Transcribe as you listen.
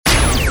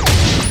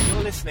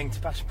listening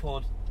to Passion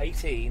Pod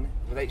 18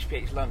 with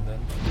HPH London.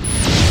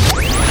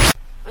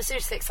 I'm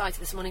seriously excited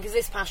this morning because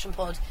this Passion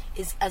Pod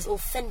is as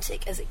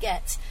authentic as it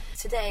gets.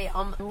 Today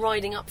I'm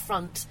riding up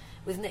front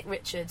with Nick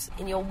Richards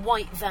in your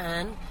white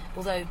van,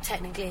 although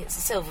technically it's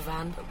a silver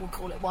van, but we'll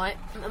call it white.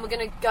 And we're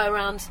going to go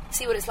around,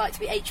 see what it's like to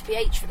be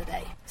HPH for the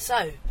day.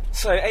 So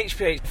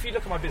HPH, if you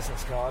look at my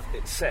business card,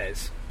 it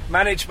says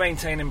manage,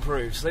 maintain,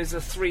 improve. So those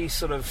are three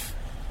sort of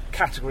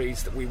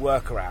categories that we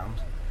work around.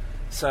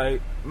 So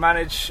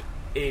manage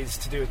is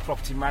to do with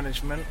property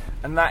management,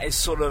 and that is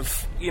sort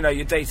of, you know,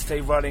 your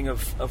day-to-day running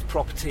of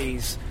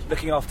properties,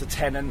 looking after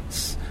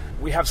tenants.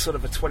 We have sort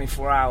of a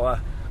 24-hour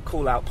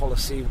call-out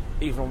policy,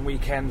 even on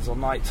weekends or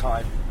night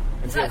time.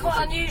 Is that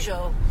quite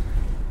unusual?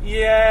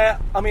 Yeah,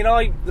 I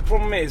mean, the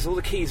problem is all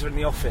the keys are in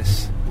the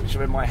office, which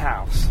are in my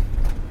house.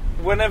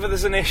 Whenever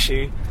there's an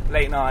issue,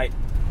 late night,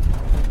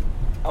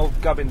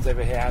 old Gubbins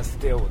over here has to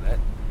deal with it.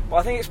 But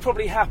I think it's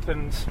probably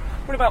happened,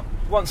 about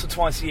once or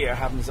twice a year. It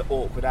happens at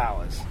awkward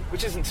hours,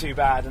 which isn't too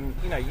bad, and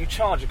you know, you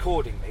charge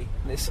accordingly.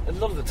 And it's a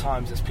lot of the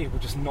times it's people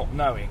just not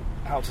knowing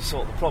how to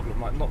sort the problem,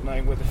 like not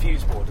knowing where the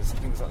fuse board is and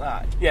things like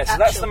that. Yeah, so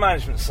that's the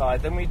management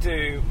side. Then we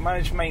do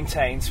manage,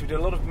 maintain, so we do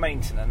a lot of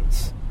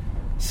maintenance.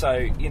 So,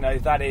 you know,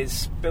 that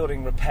is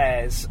building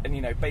repairs and,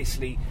 you know,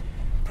 basically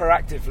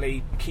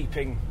proactively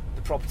keeping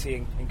the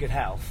property in good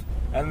health.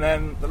 And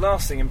then the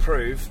last thing,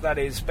 improve, that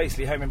is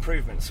basically home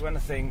improvement. So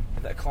anything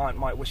that a client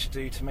might wish to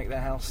do to make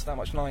their house that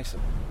much nicer.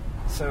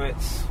 So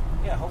it's,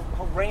 yeah, a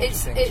whole range of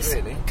things,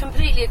 really. It's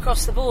completely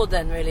across the board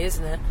then, really,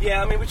 isn't it?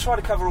 Yeah, I mean, we try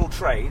to cover all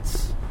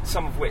trades,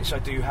 some of which I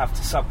do have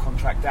to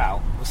subcontract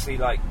out. Obviously,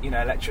 like, you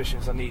know,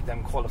 electricians, I need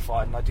them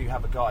qualified, and I do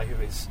have a guy who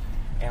is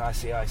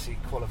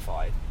NIC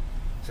qualified.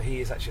 So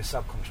he is actually a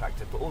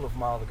subcontractor, but all of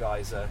my other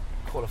guys are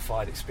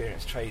qualified,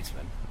 experienced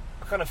tradesmen.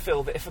 I kind of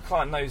feel that if a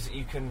client knows that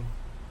you can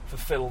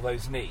fulfill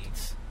those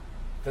needs,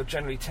 they'll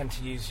generally tend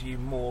to use you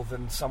more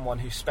than someone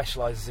who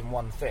specialises in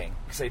one thing,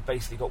 because they've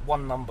basically got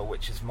one number,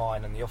 which is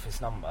mine and the office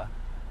number,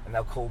 and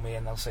they'll call me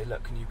and they'll say,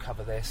 look, can you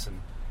cover this?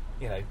 And,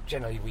 you know,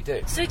 generally we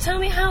do. So tell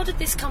me, how did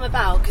this come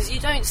about? Because you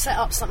don't set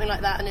up something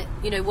like that and it,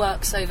 you know,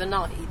 works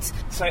overnight.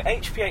 So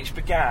HPH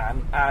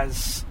began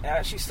as, it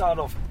actually started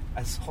off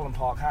as Holland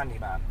Park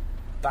handyman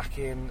back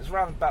in, it was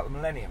around about the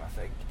millennium, I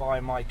think,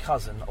 by my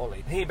cousin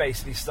Ollie. He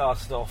basically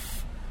started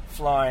off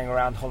flying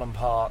around Holland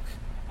Park,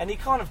 and he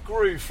kind of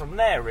grew from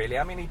there, really.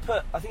 I mean,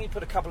 I think he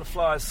put a couple of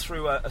flyers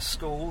through a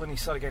school, and he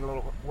started getting a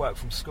lot of work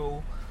from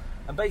school.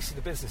 And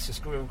basically the business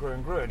just grew and grew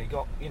and grew, and he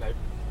got, you know,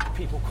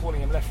 people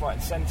calling him left, right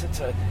and centre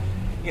to,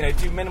 you know,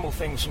 do minimal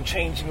things from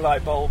changing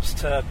light bulbs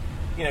to,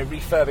 you know,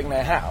 refurbing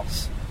their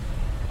house.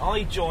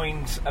 I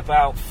joined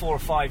about 4 or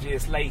 5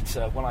 years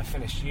later when I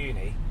finished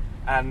uni,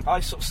 and I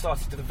sort of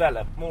started to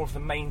develop more of the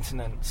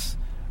maintenance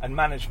and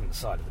management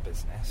side of the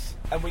business.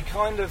 And we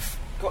kind of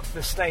got to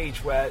the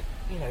stage where,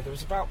 you know, there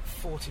was about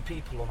 40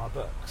 people on our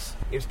books.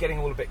 It was getting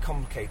all a bit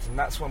complicated, and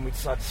that's when we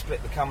decided to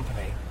split the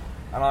company.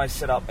 And I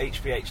set up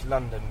HPH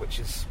London, which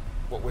is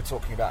what we're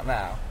talking about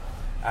now,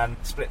 and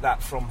split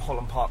that from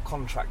Holland Park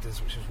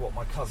Contractors, which is what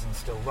my cousin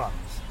still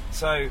runs.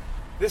 So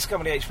this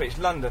company, HPH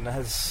London,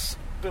 has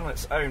been on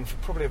its own for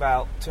probably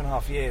about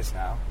 2.5 years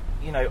now.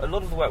 You know, a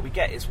lot of the work we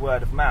get is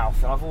word of mouth,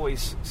 and I've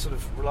always sort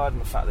of relied on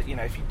the fact that, you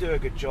know, if you do a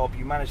good job,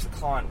 you manage the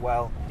client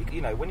well, you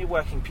know, when you're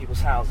working in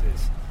people's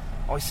houses,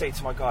 I always say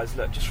to my guys,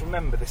 look, just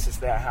remember this is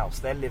their house,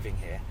 they're living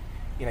here.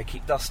 You know,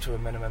 keep dust to a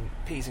minimum,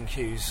 P's and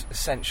Q's,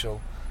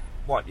 essential.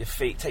 Wipe your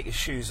feet, take your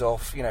shoes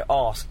off, you know,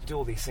 ask, do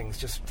all these things,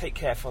 just take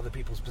care for other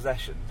people's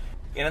possessions.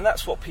 You know, and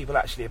that's what people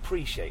actually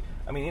appreciate.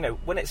 I mean, you know,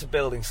 when it's a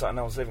building site and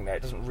no one's living there,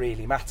 it doesn't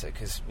really matter,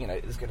 because, you know,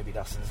 there's going to be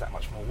dust and there's that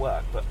much more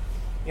work. But,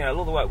 you know, a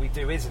lot of the work we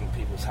do is in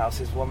people's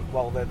houses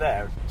while they're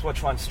there. So I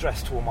try and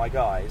stress to all my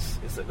guys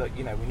is that, look,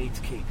 you know, we need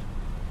to keep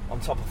on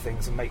top of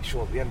things and make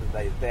sure at the end of the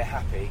day they're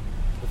happy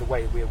with the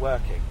way we're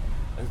working.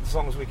 And as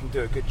long as we can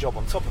do a good job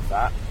on top of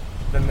that,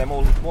 then they're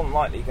more than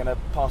likely going to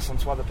pass on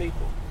to other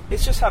people.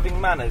 It's just having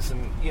manners,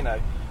 and, you know,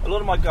 a lot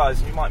of my guys,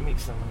 and you might meet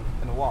them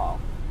in a while,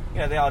 you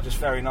know, they are just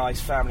very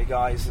nice family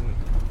guys, and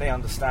they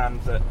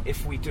understand that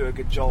if we do a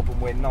good job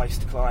and we're nice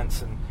to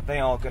clients, and they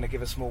are going to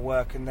give us more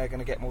work and they're going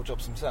to get more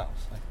jobs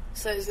themselves.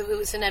 So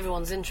it's in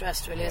everyone's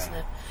interest, really, isn't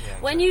it? Yeah,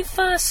 when you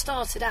first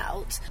started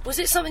out, was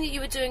it something that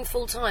you were doing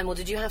full-time, or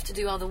did you have to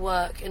do other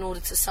work in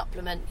order to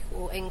supplement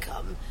your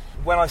income?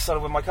 When I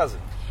started with my cousin?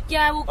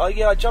 Yeah, well...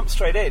 I jumped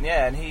straight in,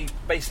 yeah, and he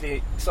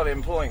basically started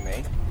employing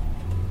me.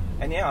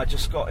 And yeah, I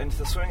just got into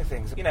the swing of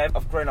things. You know,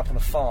 I've grown up on a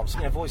farm, so,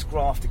 you know, I've always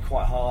grafted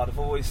quite hard. I've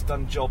always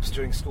done jobs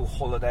during school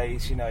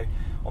holidays, you know,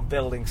 on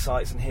building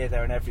sites and here,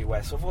 there and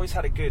everywhere. So I've always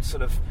had a good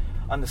sort of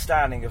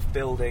understanding of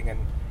building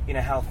and, you know,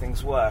 how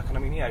things work. And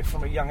I mean, you know,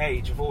 from a young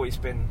age, I've always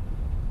been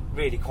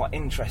really quite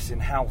interested in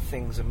how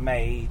things are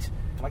made.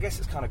 And I guess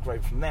it's kind of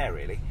grown from there,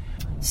 really.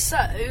 So,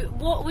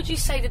 what would you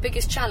say the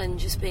biggest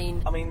challenge has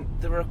been? I mean,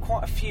 there are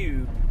quite a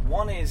few.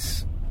 One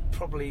is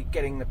probably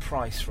getting the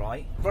price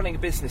right. Running a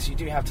business, you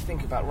do have to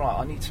think about, right,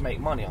 I need to make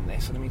money on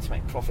this, and I need to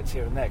make profits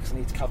here and there because I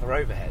need to cover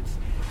overheads.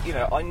 You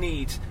know, I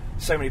need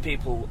so many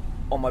people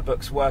on my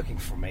books working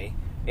for me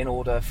in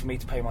order for me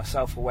to pay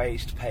myself a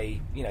wage, to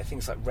pay,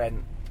 things like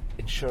rent,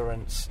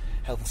 insurance,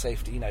 health and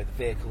safety, the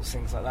vehicles,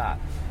 things like that.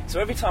 So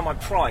every time I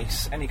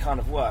price any kind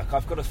of work,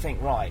 I've got to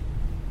think, right,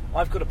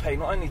 I've got to pay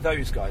not only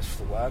those guys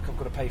for the work, I've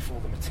got to pay for all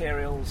the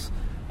materials,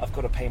 I've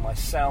got to pay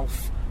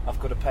myself, I've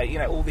got to pay,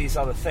 all these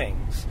other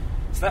things.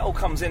 So that all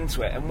comes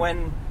into it. And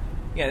when,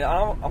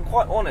 I'm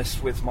quite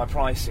honest with my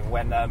pricing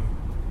when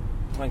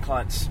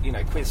clients,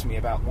 quiz me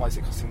about why is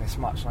it costing this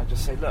much, and I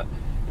just say, look,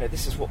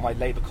 this is what my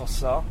labour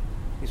costs are,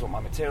 these are what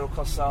my material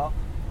costs are,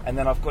 and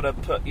then I've got to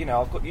put,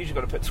 usually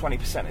got to put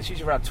 20%. It's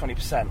usually around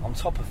 20% on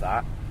top of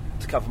that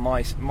to cover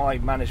my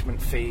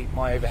management fee,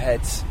 my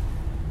overheads,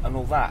 and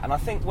all that. And I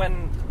think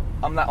when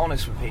I'm that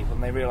honest with people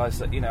and they realise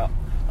that, I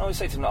always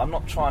say to them, I'm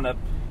not trying to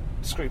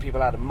screw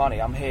people out of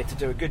money. I'm here to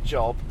do a good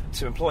job,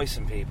 to employ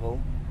some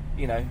people,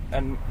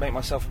 and make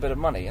myself a bit of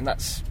money. And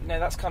that's,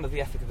 that's kind of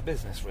the ethic of the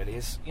business, really.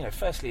 Is,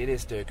 firstly, it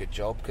is do a good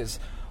job, because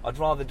I'd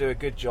rather do a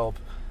good job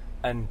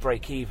and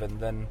break even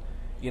than,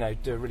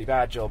 do a really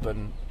bad job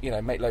and,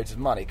 make loads of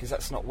money, because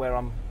that's not where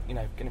I'm,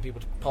 getting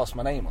people to pass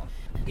my name on.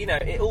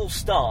 It all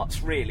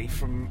starts really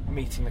from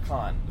meeting the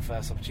client, the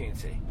first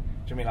opportunity. Do you know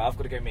what I mean? Like, I've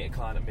got to go meet a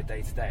client at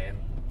midday today, and,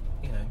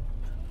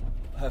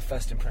 her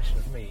first impression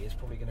of me is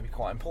probably going to be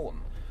quite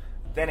important.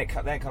 Then it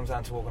comes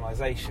down to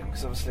organisation,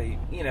 because obviously,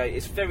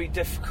 it's very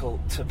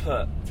difficult to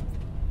put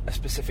a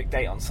specific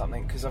date on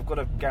something, because I've got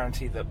to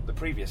guarantee that the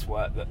previous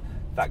work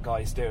that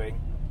guy's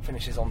doing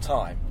finishes on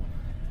time.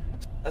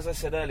 As I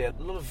said earlier,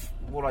 a lot of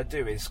what I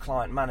do is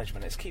client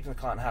management. It's keeping the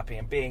client happy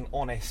and being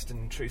honest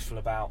and truthful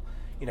about,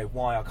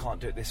 why I can't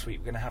do it this week.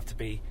 We're going to have to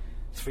be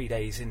 3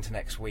 days into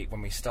next week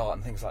when we start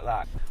and things like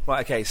that.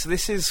 Right, okay, so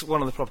this is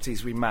one of the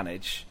properties we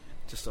manage,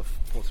 just off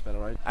Portobello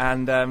Road.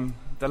 And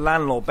the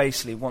landlord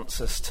basically wants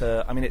us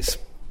to... it's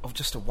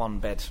just a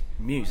one-bed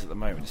mews at the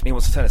moment. He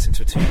wants to turn us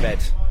into a two-bed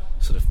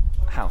sort of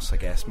house, I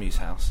guess, mews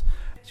house.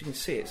 As you can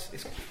see, it's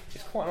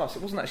quite nice.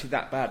 It wasn't actually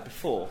that bad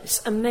before.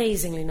 It's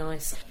amazingly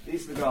nice.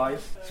 These are the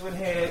guys. So in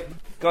here,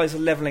 guys are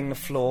levelling the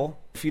floor.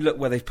 If you look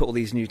where they've put all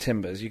these new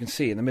timbers, you can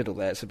see in the middle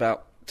there, it's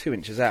about 2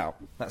 inches out.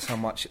 That's how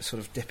much it's sort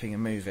of dipping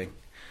and moving.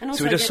 And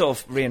so we're just sort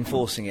of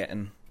reinforcing it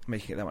and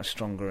making it that much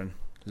stronger and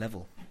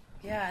level.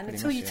 Yeah, and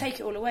until you take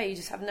it all away, you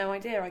just have no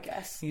idea, I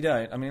guess. You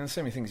don't. There's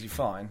so many things you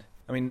find.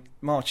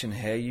 March in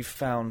here, you've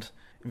found,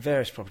 in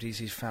various properties,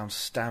 you've found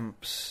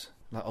stamps,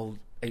 like old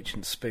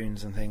ancient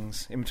spoons and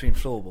things, in between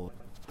floorboard.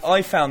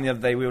 I found the other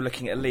day, we were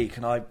looking at a leak,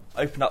 and I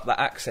opened up that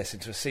access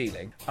into a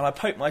ceiling, and I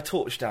poked my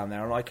torch down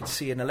there, and I could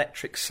see an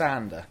electric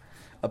sander,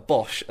 a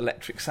Bosch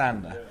electric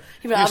sander.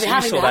 Yeah.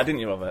 You saw that, didn't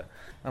you, Robert?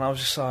 And I was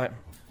just like,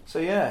 so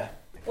yeah.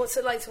 What's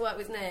it like to work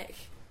with Nick?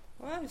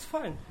 Well, it's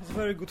fine. He's a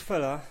very good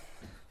fella.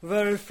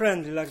 Very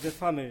friendly, like the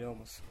family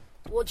almost.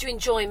 What do you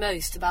enjoy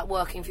most about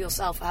working for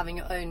yourself or having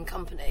your own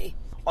company?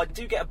 I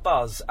do get a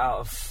buzz out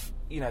of,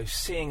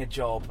 seeing a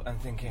job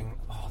and thinking,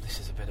 oh, this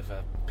is a bit of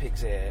a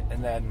pig's ear,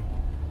 and then,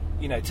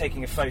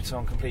 taking a photo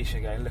on completion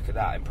and going, look at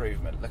that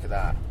improvement, look at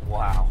that,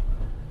 wow,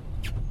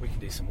 we can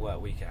do some work,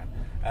 we can.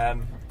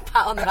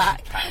 Pat on the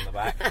back. Pat on the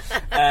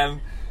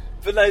back.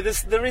 But no,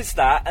 there is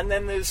that, and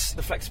then there's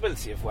the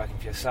flexibility of working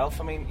for yourself.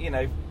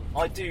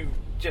 I do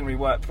generally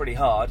work pretty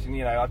hard,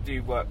 and I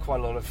do work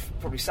quite a lot of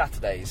probably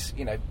Saturdays.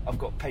 I've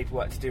got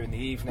paperwork to do in the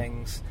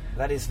evenings.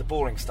 That is the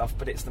boring stuff,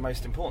 but it's the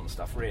most important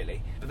stuff,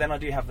 really. But then I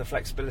do have the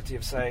flexibility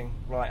of saying,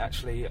 right,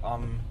 actually,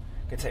 I'm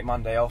going to take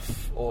Monday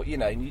off, or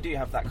and you do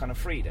have that kind of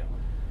freedom.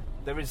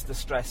 There is the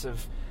stress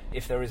of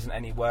if there isn't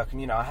any work,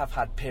 and I have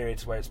had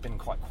periods where it's been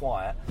quite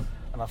quiet,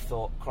 and I've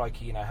thought,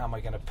 crikey, how am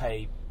I going to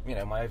pay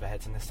my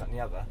overheads and this, that and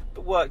the other.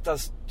 But work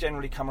does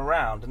generally come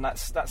around, and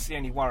that's the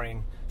only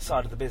worrying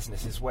side of the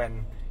business, is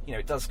when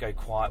it does go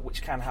quiet,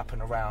 which can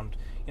happen around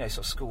sort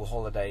of school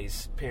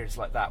holidays, periods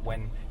like that,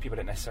 when people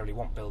don't necessarily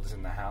want builders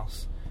in their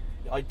house.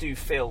 I do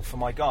feel for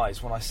my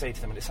guys when I say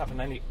to them, and it's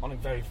happened only on a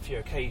very few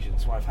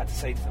occasions where I've had to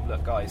say to them,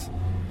 look guys,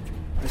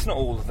 and it's not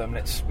all of them,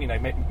 it's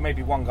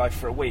maybe one guy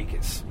for a week,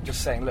 it's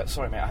just saying, look,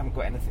 sorry mate, I haven't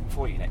got anything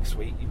for you next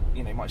week,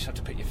 you might just have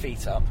to put your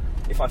feet up.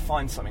 If I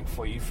find something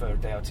for you for a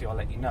day or two, I'll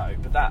let you know.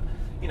 But that,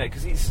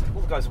 because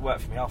all the guys who work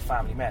for me are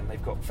family men,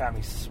 they've got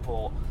families to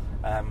support,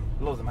 a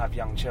lot of them have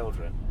young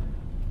children,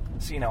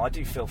 so I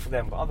do feel for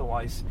them, but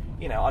otherwise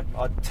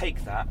I'd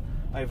take that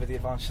over the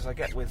advantages I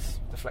get with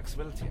the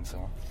flexibility and so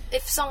on.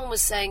 If someone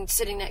was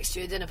sitting next to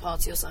you at a dinner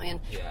party or something,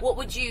 what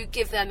would you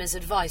give them as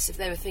advice if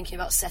they were thinking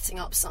about setting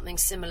up something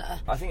similar?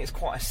 I think it's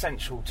quite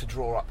essential to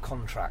draw up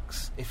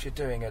contracts if you're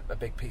doing a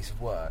big piece of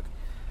work,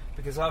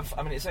 because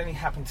it's only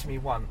happened to me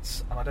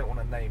once, and I don't want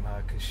to name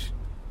her because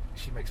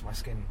she makes my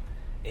skin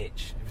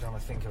itch every time I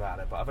think about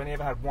it, but I've only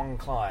ever had one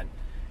client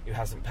who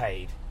hasn't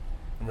paid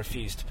and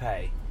refused to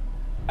pay.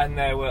 And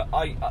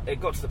it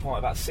got to the point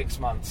about 6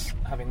 months,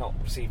 having not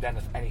received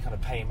any kind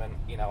of payment.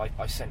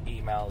 I sent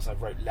emails, I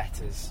wrote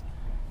letters.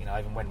 I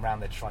even went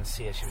round there to try and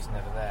see her. She was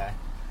never there.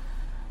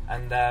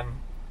 And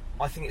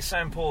I think it's so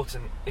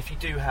important if you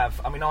do have.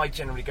 I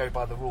generally go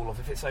by the rule of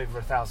if it's over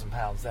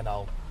 £1,000, then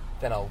I'll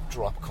then I'll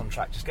draw up a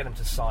contract, just get them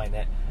to sign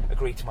it,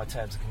 agree to my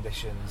terms and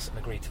conditions, and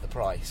agree to the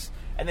price.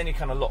 And then you're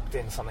kind of locked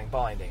in something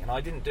binding. And I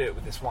didn't do it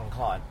with this one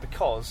client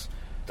because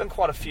I've done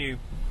quite a few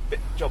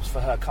jobs for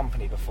her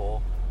company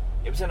before.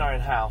 It was in her own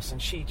house, and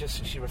she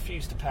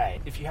refused to pay.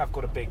 If you have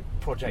got a big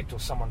project or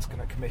someone's going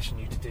to commission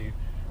you to do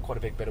quite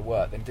a big bit of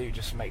work, then do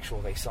just make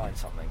sure they sign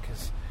something,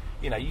 because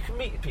you can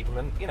meet people,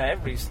 and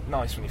everybody's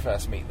nice when you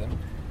first meet them,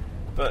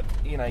 but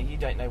you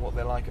don't know what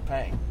they're like at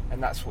paying,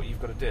 and that's what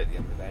you've got to do at the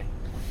end of the day.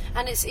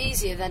 And it's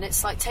easier then,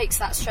 it's like takes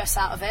that stress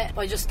out of it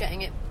by just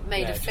getting it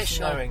made official.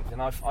 Just knowing,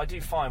 and I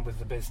do find with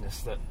the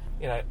business that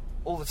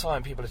all the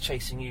time people are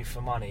chasing you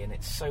for money, and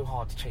it's so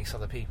hard to chase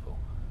other people.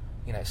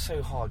 It's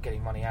so hard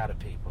getting money out of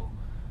people.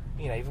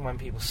 Even when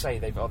people say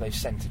they've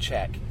sent a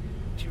cheque,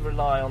 do you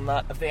rely on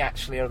that?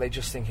 Are they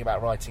just thinking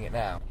about writing it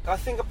now? I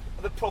think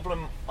the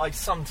problem I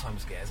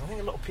sometimes get is I think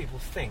a lot of people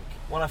think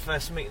when I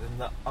first meet them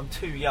that I'm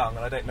too young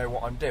and I don't know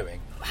what I'm doing.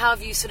 How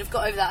have you sort of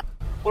got over that?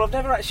 Well, I've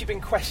never actually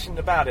been questioned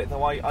about it,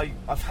 though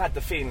I've had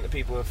the feeling that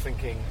people are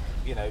thinking,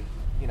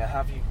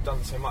 have you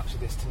done so much of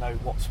this to know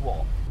what's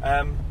what?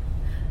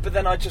 But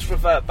then I just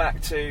revert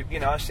back to,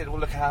 I said,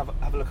 well, have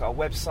a look at our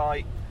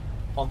website.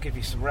 I'll give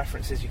you some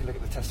references. You can look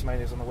at the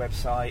testimonials on the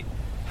website.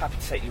 Happy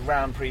to take you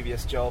round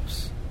previous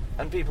jobs.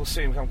 And people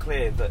soon become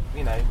clear that,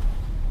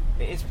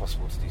 it is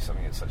possible to do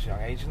something at such a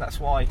young age. And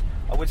that's why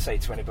I would say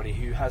to anybody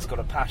who has got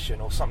a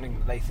passion or something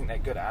that they think they're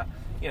good at,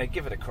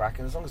 give it a crack.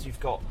 And as long as you've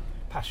got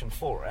passion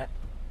for it,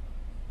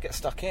 get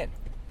stuck in.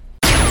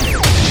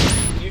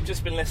 You've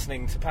just been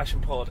listening to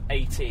Passion Pod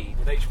 18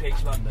 with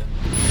HPH London.